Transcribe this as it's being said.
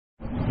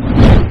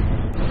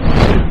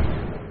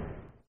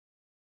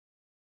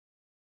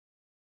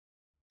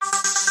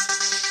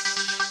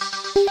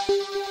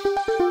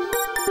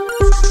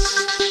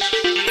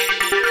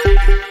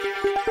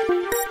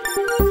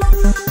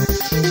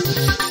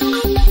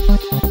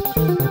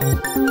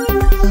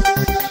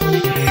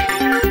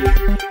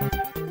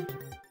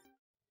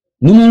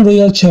Numan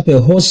Royal Chapel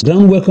hosts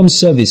grand welcome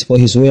service for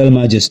His Royal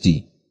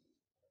Majesty.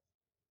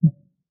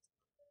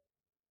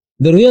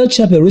 The Royal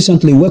Chapel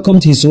recently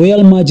welcomed His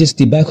Royal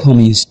Majesty back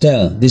home in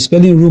style,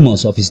 dispelling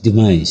rumors of his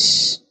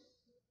demise.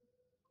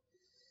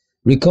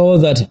 Recall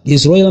that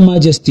His Royal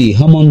Majesty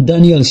Homun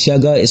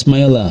Shaga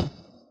Ismaila,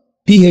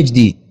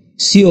 PhD,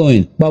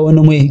 CON, Kpawo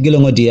nomweh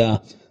Gilongo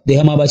diya, the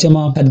Hama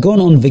Bachama, had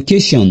gone on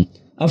vacation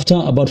after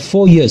about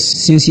 4 years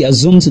since he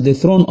assumed the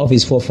throne of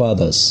his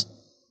forefathers.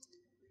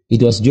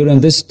 It was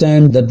during this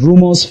time that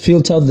rumors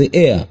filtered the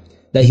air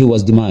that he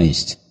was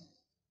demised.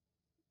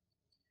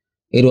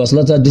 It was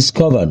later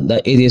discovered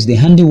that it is the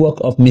handiwork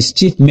of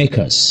mischief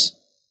makers.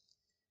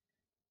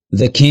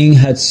 The king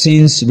had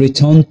since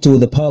returned to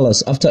the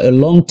palace after a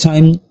long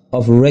time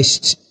of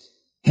rest.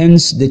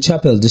 Hence, the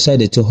chapel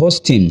decided to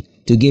host him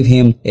to give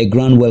him a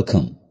grand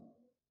welcome.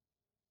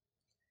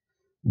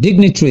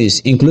 Dignitaries,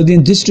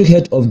 including District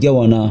Head of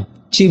Gawana,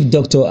 Chief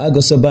Dr.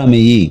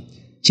 Agosobameyi,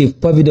 Chief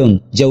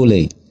Pavidon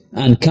Jaule,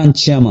 and Camp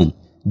Chairman,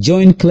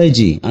 joined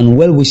clergy and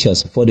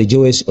well-wishers for the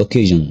joyous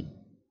occasion.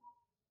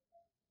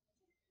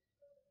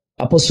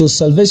 Apostle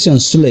Salvation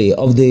Sule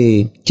of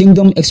the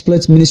Kingdom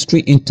Exploit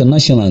Ministry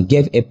International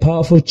gave a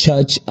powerful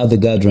charge at the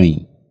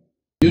gathering.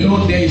 You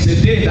know, there is a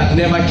day that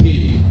never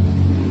came.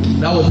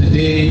 That was the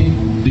day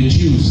the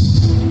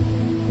Jews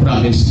would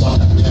have been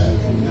slaughtered.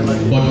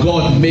 But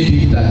God made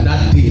it that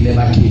that day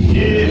never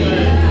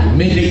came.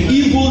 May the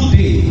evil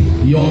day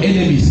your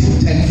enemies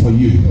intend for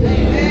you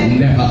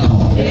never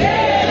come. I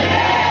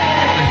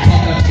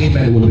thought that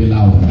amen would be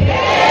louder.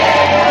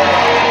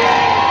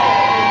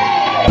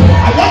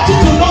 I want you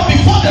to know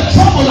before the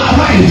trouble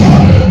arrives,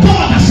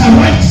 God has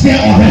arrived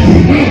there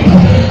already.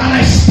 And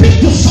I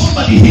speak to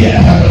somebody here.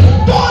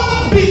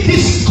 Don't be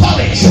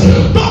discouraged.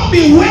 Don't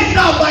be weighed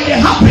down by the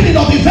happening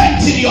of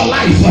events in your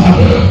life.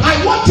 I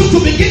want you to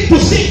begin to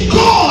see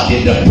God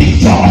in the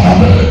picture.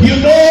 You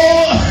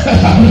know,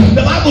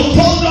 the Bible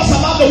told us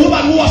about the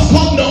woman who was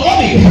called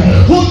Naomi,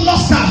 who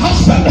lost her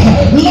husband,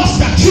 lost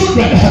her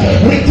children,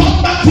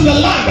 returned back to the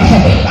land.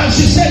 And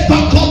she said,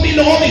 don't call me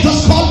Naomi,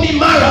 just call me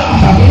Mara.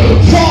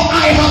 For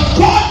I have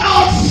gone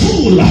out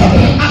full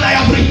and I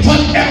have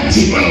returned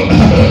empty.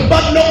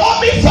 But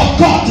Naomi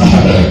forgot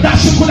that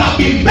she could have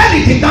been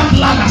buried in that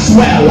land as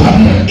well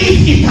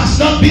if it has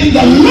not been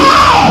the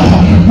Lord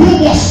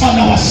who was on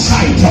our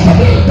side.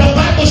 The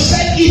Bible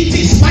said it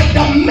is by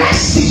the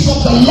mercies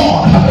of the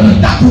Lord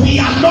that we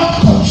are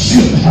not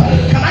consumed.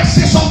 Can I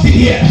say something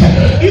here?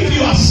 If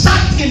you are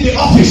sat in the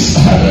office,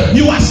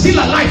 you are still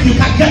alive, you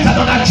can get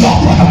another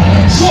job.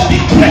 So be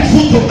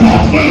grateful to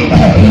God.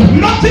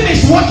 Nothing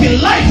is working,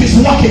 life is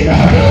working.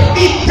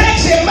 It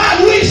takes a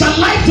man who is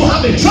alive to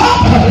have a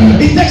job.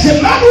 It takes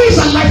a man who is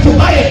alive to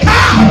buy a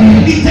car.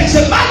 It takes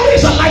a man who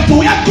is alive to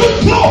wear good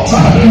clothes.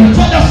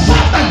 For the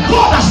fact that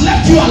God has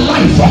left you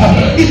alive,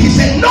 it is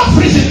enough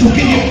reason to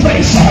give him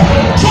praise.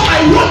 So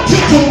I want you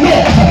to know,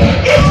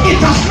 if it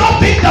has not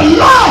been the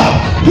Lord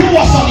who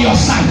was on your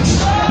side,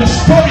 the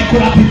story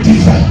could have been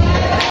different.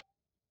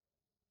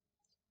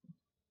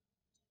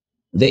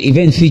 The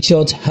event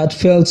featured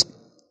heartfelt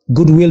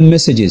goodwill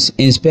messages,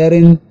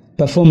 inspiring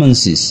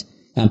performances,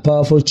 and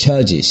powerful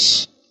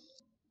charges.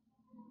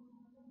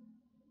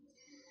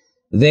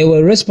 There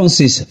were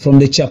responses from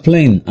the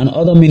chaplain and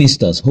other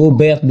ministers who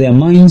bared their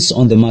minds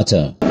on the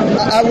matter.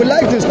 I would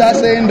like to start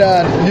saying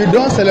that you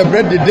don't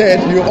celebrate the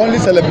dead, you only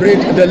celebrate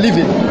the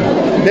living.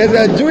 There's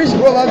a Jewish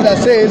proverb that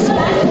says,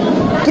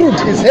 truth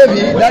is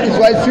heavy, that is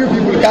why few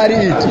people carry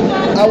it.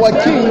 Our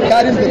king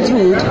carries the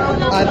truth,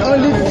 and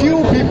only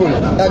few people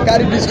that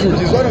carry this truth.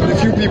 He's one of the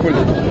few people.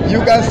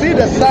 You can see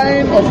the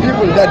sign of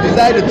people that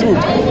desire the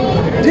truth.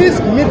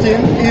 This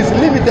meeting is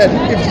limited.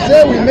 If you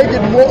say we make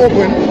it more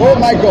open, oh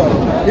my God,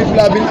 it will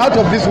have been out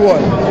of this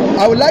world.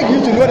 I would like you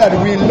to know that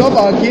we love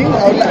our king.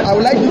 I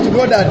would like you to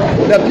know that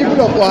the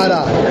people of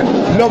Kwara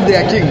love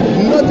their king.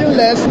 Nothing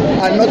less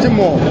and nothing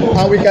more.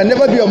 And we can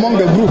never be among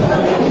the group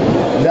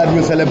that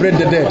will celebrate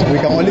the dead. We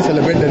can only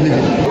celebrate the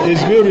living.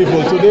 It's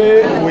beautiful.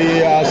 Today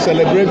we are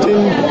celebrating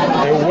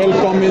a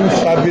welcoming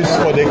service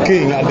for the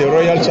king at the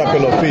Royal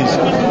Chapel of Peace.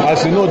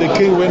 As you know, the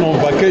king went on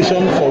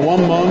vacation for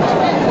 1 month,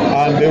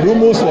 and the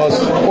rumors was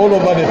all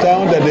over the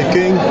town that the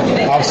king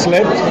have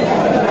slept.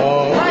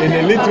 In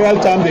a literal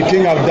time, the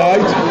king have died,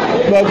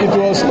 but it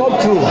was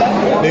not true.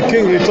 The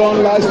king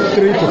returned last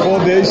 3 to 4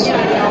 days.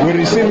 We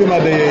received him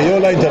at the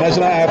Yola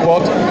International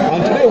Airport,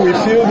 and today we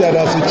feel that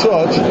as a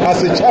church,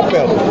 as a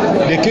chapel,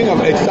 the king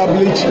have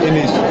established in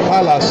his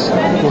palace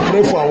to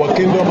pray for our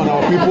kingdom and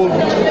our people.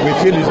 We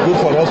feel it's good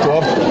for us to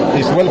have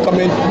his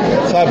welcoming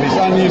service.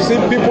 And you see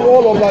people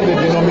all over the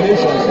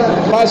denominations,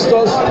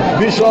 pastors,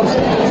 bishops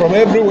from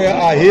everywhere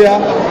are here.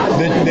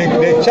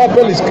 The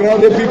chapel is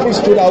crowded. People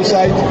stood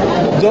outside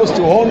just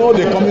to honor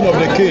the coming of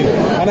the king.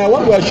 And I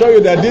want to assure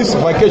you that this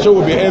vacation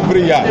will be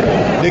every year.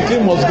 The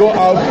king must go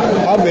out,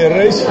 have a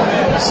rest.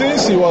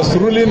 Since he was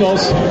ruling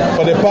us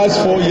for the past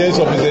 4 years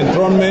of his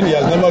enthronement, he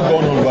has never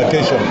gone on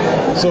vacation.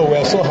 So we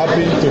are so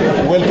happy to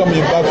welcome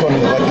him back from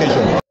his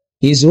vacation.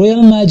 His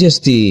Royal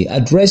Majesty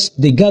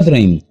addressed the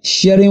gathering,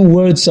 sharing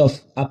words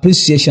of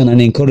appreciation and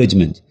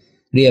encouragement,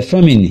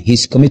 reaffirming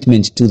his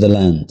commitment to the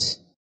land.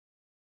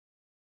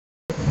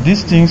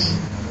 These things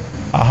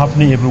are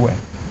happening everywhere.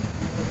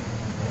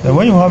 That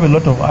when you have a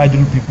lot of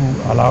idle people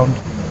around,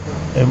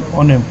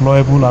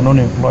 unemployable and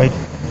unemployed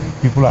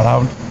people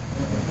around,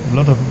 a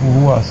lot of people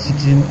who are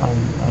sitting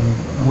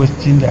and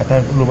wasting their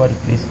time all over the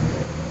place,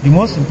 the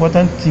most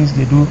important things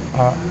they do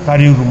are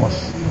carrying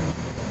rumors.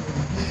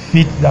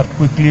 Feet that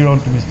quickly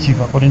run to mischief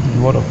according to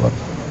the word of God.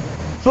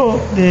 So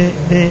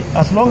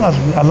as long as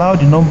we allow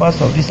the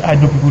numbers of these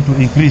idle people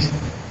to increase,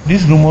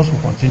 these rumors will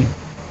continue.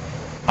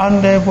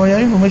 And for your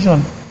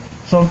information,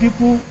 some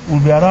people will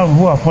be around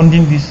who are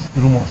funding these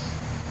rumors,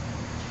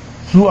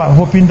 who are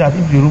hoping that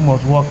if the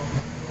rumors work,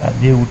 that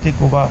they will take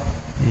over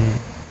the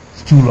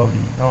stool of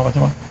the Hama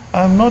Bachama.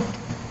 I am not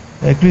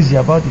crazy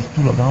about the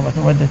stool of the Hama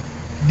Bachama.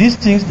 These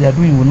things they are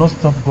doing will not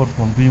stop God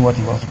from doing what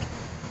He wants to do.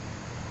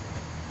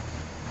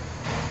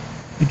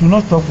 It will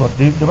not stop God.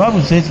 The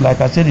Bible says, like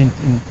I said in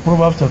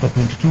Proverbs chapter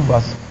 22,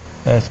 verse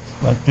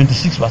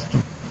 26, verse 2,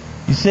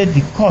 He said,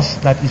 the curse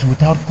that is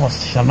without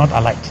cause shall not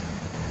alight.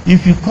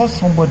 If you curse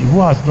somebody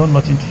who has done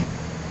nothing to you,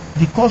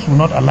 the curse will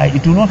not alight.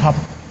 It will not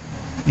happen.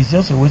 It's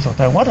just a waste of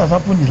time. What has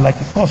happened is like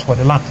a curse for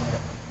the land.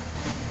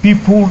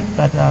 People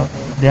that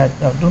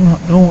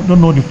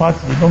don't know the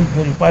facts, they don't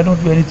verify,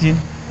 don't do anything.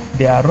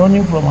 They are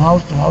running from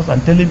house to house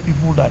and telling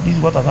people that this is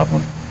what has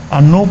happened,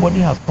 and nobody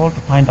has called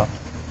to find out.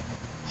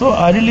 So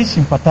I really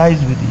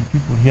sympathize with the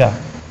people here.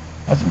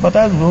 I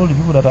sympathize with all the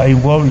people that are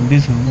involved in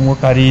this rumor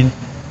carrying,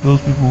 those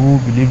people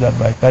who believe that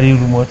by carrying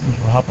rumor things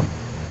will happen.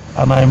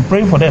 And I am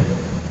praying for them.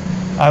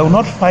 I will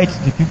not fight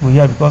the people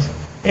here because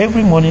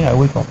every morning I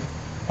wake up,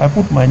 I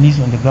put my knees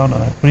on the ground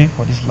and I pray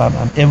for this land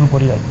and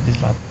everybody that is in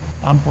this land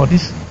and for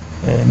this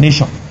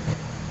nation.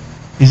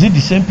 Is it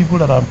the same people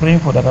that I'm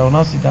praying for that I will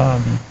not sit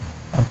down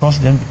and curse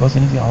them because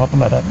anything will happen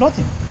like that?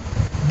 Nothing.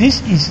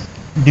 This is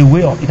the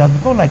way of, it has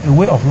become like a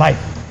way of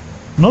life.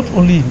 Not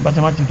only in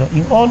Bachama,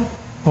 in all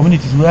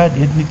communities where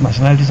the ethnic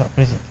nationalities are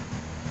present.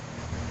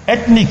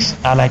 Ethnics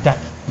are like that.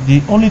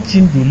 The only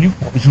thing they live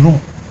for is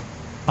rumor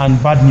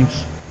and bad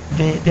news.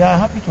 They are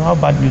happy to have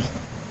bad news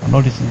and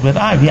all this things. But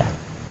I'm here.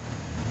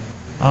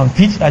 I'm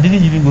fit. I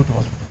didn't even go to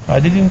hospital. I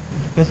didn't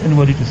request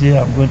anybody to say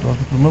I'm going to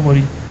hospital.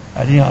 Nobody.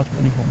 I didn't ask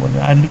any for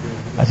money.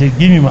 I said,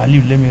 give me my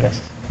leave, let me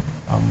rest.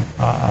 I'm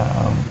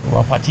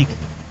fatigued.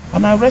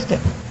 And I rested.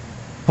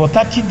 For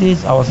 30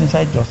 days, I was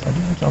inside Jos. I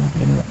didn't travel to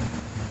anywhere.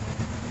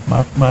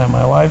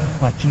 My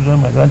wife, my children,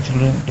 my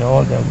grandchildren, they're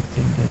all there with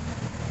the same day.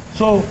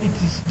 So it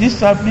is this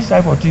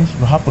type of things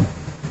will happen.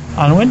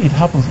 And when it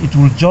happens, it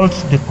will jolt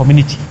the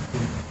community.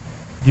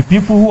 The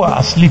people who are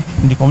asleep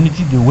in the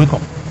community, they wake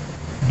up.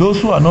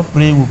 Those who are not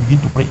praying will begin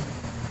to pray.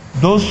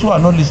 Those who are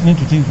not listening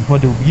to things before,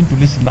 they will begin to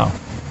listen now.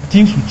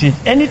 Things will change.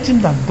 Anything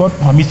that God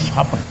permits to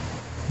happen,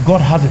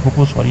 God has a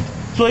purpose for it.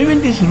 So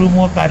even this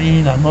rumor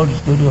carrying and all the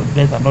story of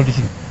death and all these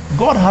things,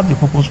 God has a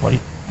purpose for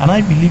it. And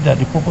I believe that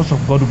the purpose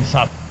of God will be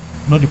served,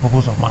 not the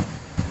purpose of man.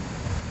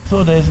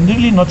 So there is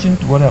really nothing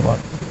to worry about.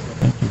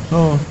 Thank you.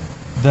 So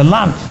the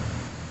land,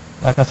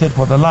 like I said,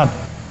 for the land,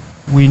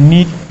 we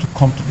need to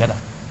come together.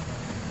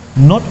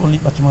 Not only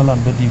Bachama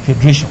land, but the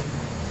federation.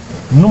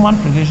 Numan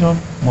Federation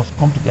must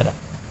come together.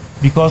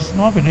 Because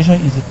Numan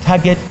Federation is the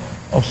target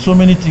of so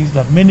many things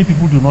that many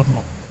people do not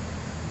know.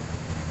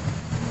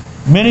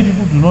 Many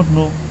people do not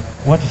know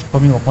what is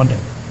coming upon them.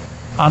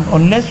 And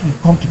unless we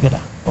come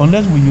together,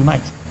 unless we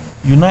unite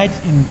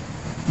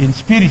in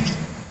spirit,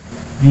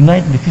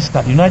 unite in the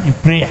physical, unite in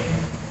prayer,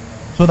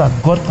 so that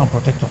God can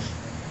protect us.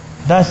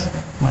 That's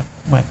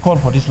my call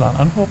for this land.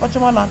 And for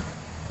Bachama land,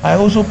 I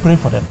also pray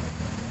for them.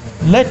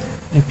 Let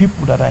the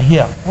people that are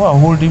here, who are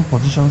holding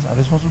positions and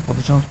responsible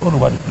positions all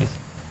over the place,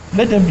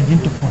 let them begin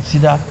to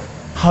consider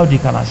how they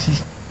can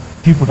assist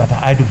people that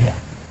are idle here.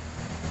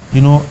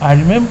 You know, I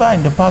remember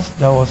in the past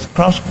there was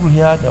craft school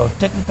here, there was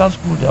technical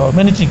school, there were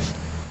many things.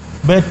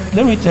 But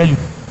let me tell you,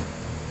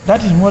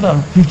 that is more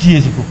than 50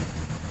 years ago.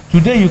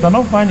 Today you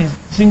cannot find a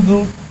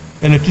single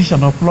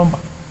electrician or plumber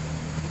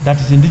that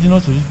is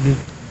indigenous to this place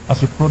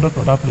as a product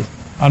of that place.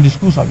 And the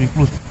schools have been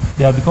closed.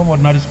 They have become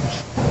ordinary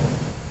schools.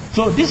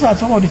 So these are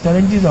some of the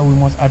challenges that we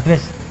must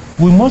address.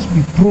 We must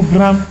be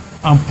program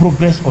and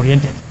progress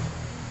oriented.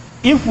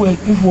 If we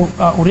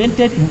are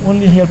oriented in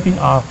only helping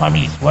our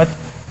families, what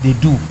they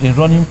do in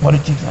running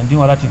politics and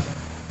doing other things,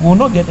 we will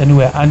not get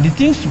anywhere. And the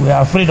things we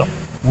are afraid of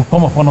will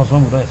come upon us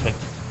when we don't expect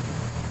it.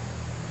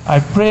 I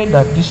pray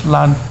that this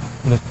land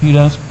will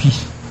experience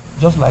peace,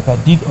 just like I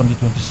did on the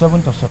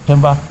 27th of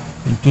September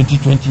in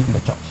 2020 in the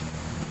church.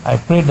 I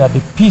pray that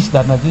the peace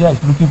that Nigeria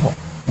is looking for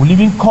will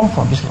even come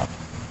from this land.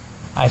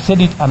 I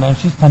said it and I'm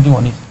still standing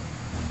on it.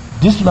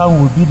 This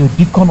land will be the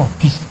beacon of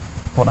peace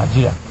for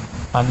Nigeria,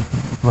 and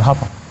it will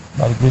happen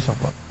by the grace of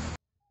God.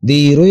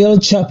 The Royal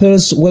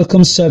Chapel's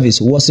welcome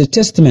service was a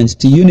testament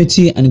to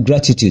unity and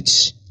gratitude.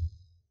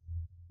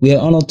 We are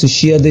honored to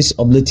share this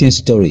uplifting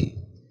story.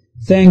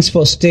 Thanks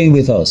for staying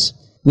with us.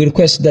 We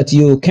request that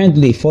you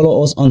kindly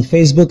follow us on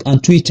Facebook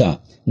and Twitter,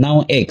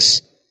 now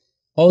X,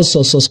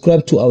 Also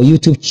subscribe to our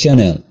YouTube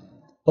channel,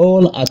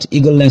 all at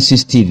Eagle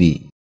Lenses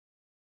TV.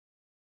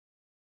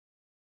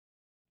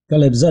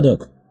 Caleb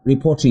Zadok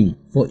reporting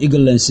for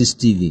Eagle Lenses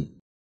TV.